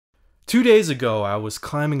2 days ago, I was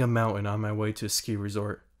climbing a mountain on my way to a ski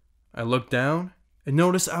resort. I looked down and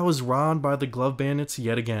noticed I was robbed by the glove bandits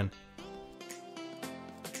yet again.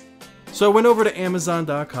 So I went over to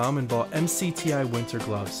Amazon.com and bought MCTI winter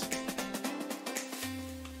gloves.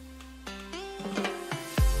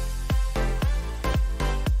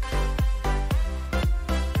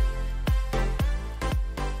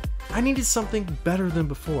 I needed something better than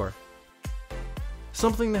before.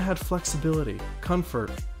 Something that had flexibility,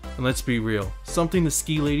 comfort, and let's be real, something the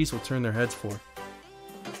ski ladies will turn their heads for.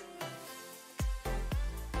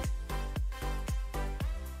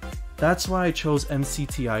 That's why I chose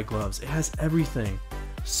MCTI gloves. It has everything.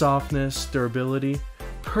 Softness, durability,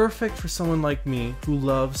 perfect for someone like me who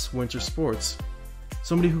loves winter sports.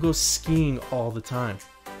 Somebody who goes skiing all the time.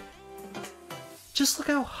 Just look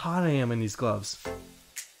how hot I am in these gloves.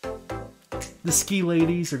 The ski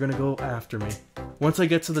ladies are gonna go after me. Once I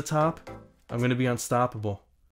get to the top, I'm gonna be unstoppable.